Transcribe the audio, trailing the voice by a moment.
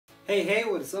Hey,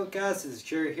 what's up guys? It's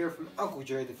Jerry here from Uncle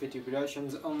Jerry the 50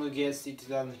 Productions, only guest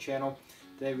seated on the channel.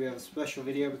 Today we have a special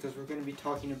video because we're going to be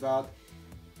talking about,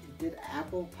 did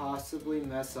Apple possibly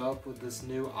mess up with this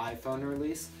new iPhone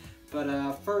release?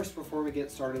 But first, before we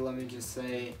get started, let me just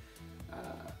say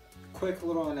quick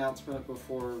little announcement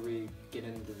before we get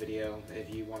into the video.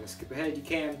 If you want to skip ahead, you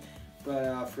can.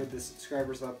 But for the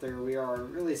subscribers out there, we are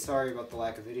really sorry about the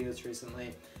lack of videos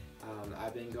recently.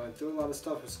 I've been going through a lot of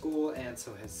stuff with school, and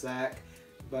so has Zach.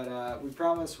 But we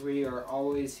promise we are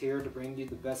always here to bring you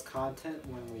the best content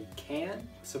when we can.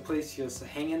 So please just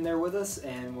hang in there with us,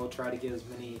 and we'll try to get as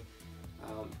many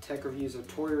tech reviews or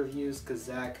toy reviews, because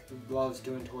Zach loves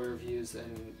doing toy reviews,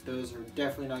 and those are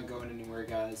definitely not going anywhere,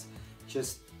 guys.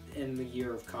 Just in the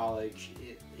year of college,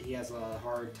 he has a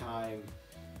hard time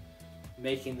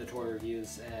making the toy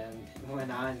reviews, and when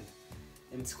I'm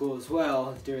in school as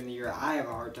well during the year, I have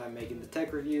a hard time making the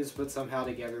tech reviews, but somehow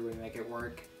together we make it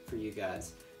work for you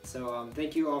guys. So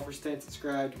thank you all for staying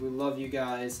subscribed. We love you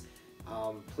guys.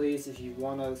 Please, if you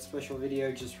want a special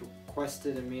video, just request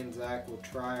it, and me and Zach will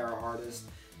try our hardest.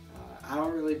 I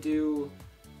don't really do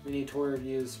many toy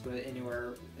reviews, but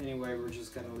anyway, we're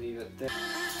just gonna leave it there.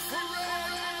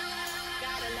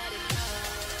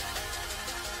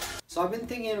 So I've been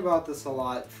thinking about this a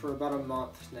lot for about a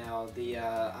month now. The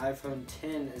iPhone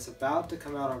X is about to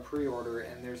come out on pre-order,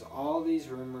 and there's all these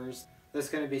rumors that's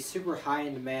going to be super high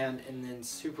in demand and then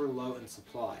super low in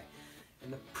supply.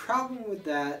 And the problem with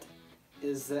that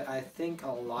is that I think a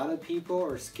lot of people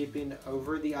are skipping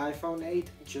over the iPhone 8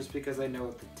 just because they know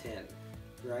it's the 10,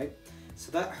 right?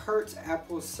 So that hurts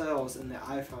Apple's sales in the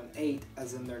iPhone 8,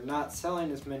 as in they're not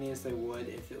selling as many as they would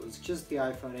if it was just the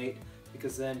iPhone 8.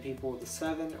 Because then people with the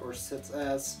 7 or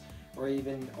 6S or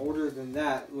even older than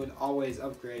that would always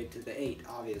upgrade to the 8,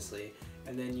 obviously.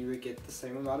 And then you would get the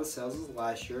same amount of sales as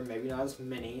last year, maybe not as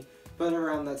many, but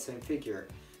around that same figure.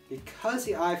 Because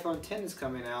the iPhone X is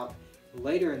coming out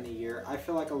later in the year, I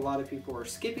feel like a lot of people are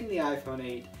skipping the iPhone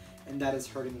 8, and that is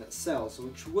hurting the sales,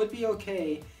 which would be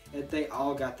okay if they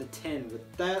all got the 10,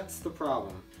 but that's the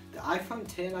problem. The iPhone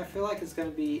X, I feel like, is going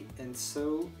to be in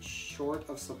so short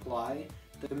of supply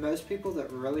that most people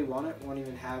that really want it won't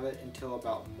even have it until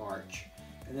about March.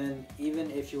 And then even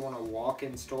if you want to walk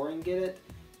in store and get it,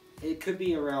 it could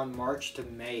be around March to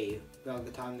May by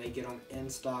the time they get them in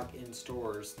stock in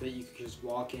stores, that you could just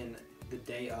walk in the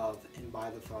day of and buy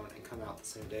the phone and come out the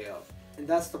same day of. And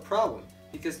that's the problem,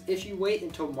 because if you wait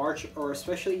until March or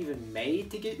especially even May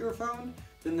to get your phone,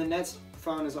 then the next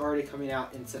phone is already coming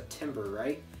out in September,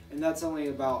 right? And that's only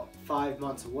about 5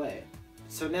 months away.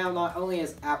 So now not only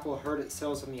has Apple hurt its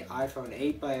sales on the iPhone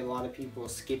 8 by a lot of people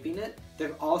skipping it,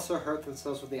 they've also hurt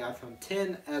themselves with the iPhone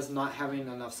X as not having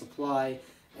enough supply,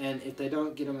 and if they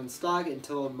don't get them in stock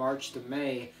until March to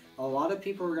May, a lot of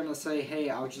people are going to say, hey,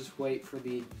 I'll just wait for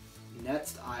the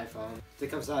next iPhone that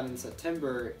comes out in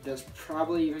September that's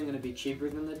probably even going to be cheaper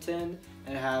than the 10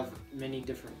 and have many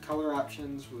different color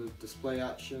options with display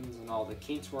options and all the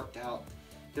kinks worked out.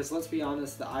 Because let's be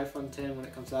honest, the iPhone X when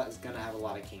it comes out is going to have a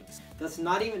lot of kinks. That's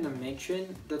not even to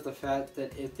mention that the fact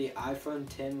that if the iPhone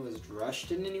X was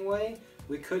rushed in any way,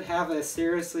 we could have a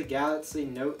seriously Galaxy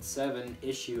Note 7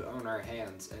 issue on our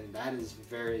hands, and that is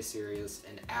very serious,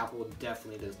 and Apple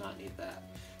definitely does not need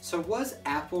that. So was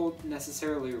Apple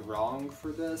necessarily wrong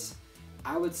for this?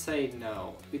 I would say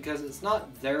no, because it's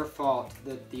not their fault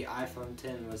that the iPhone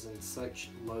X was in such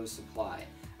low supply.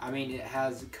 I mean, it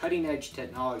has cutting-edge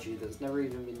technology that's never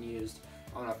even been used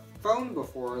on a phone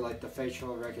before, like the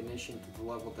facial recognition to the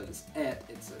level that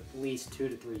it's at least 2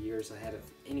 to 3 years ahead of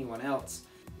anyone else.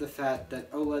 The fact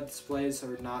that OLED displays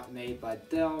are not made by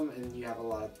them, and you have a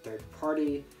lot of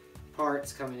third-party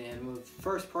parts coming in with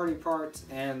first-party parts,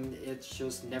 and it's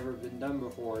just never been done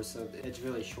before, so it's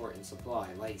really short in supply.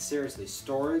 Like, seriously,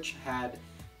 storage had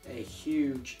a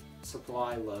huge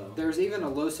supply low. There's even a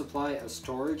low supply of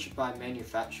storage by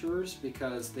manufacturers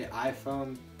because the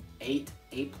iPhone 8,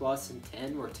 8 Plus, and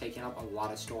 10 were taking up a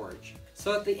lot of storage.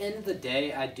 So at the end of the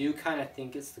day, I do kind of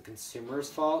think it's the consumer's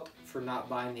fault for not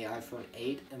buying the iPhone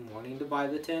 8 and wanting to buy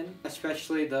the 10,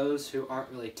 especially those who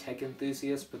aren't really tech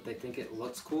enthusiasts but they think it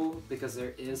looks cool, because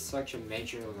there is such a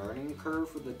major learning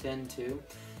curve with the 10 too.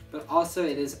 But also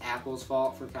it is Apple's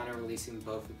fault for kind of releasing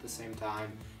both at the same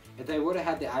time. If they would have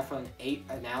had the iPhone 8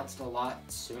 announced a lot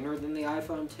sooner than the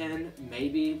iPhone X,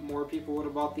 maybe more people would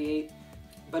have bought the 8.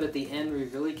 But at the end, we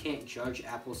really can't judge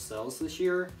Apple's sales this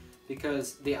year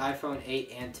because the iPhone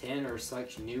 8 and 10 are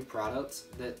such new products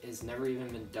that has never even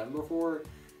been done before,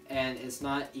 and it's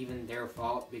not even their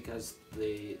fault because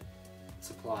the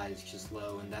supply is just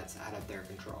low and that's out of their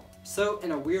control. So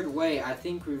in a weird way, I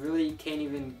think we really can't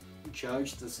even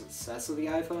judge the success of the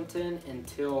iPhone 10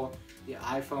 until the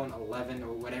iPhone 11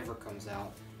 or whatever comes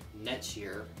out next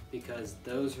year, because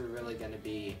those are really going to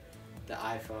be the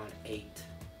iPhone 8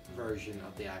 version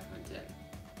of the iPhone 10,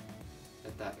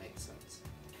 if that makes sense.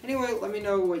 Anyway, let me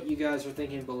know what you guys are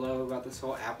thinking below about this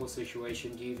whole Apple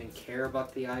situation. Do you even care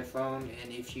about the iPhone?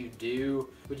 And if you do,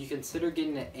 would you consider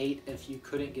getting an 8 if you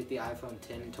couldn't get the iPhone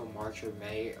 10 until March or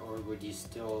May? Or would you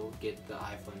still get the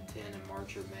iPhone 10 in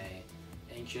March or May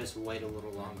and just wait a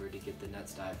little longer to get the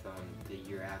next iPhone the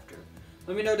year after?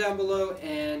 Let me know down below,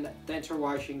 and thanks for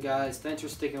watching, guys. Thanks for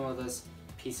sticking with us.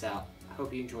 Peace out. I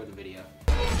hope you enjoyed the video.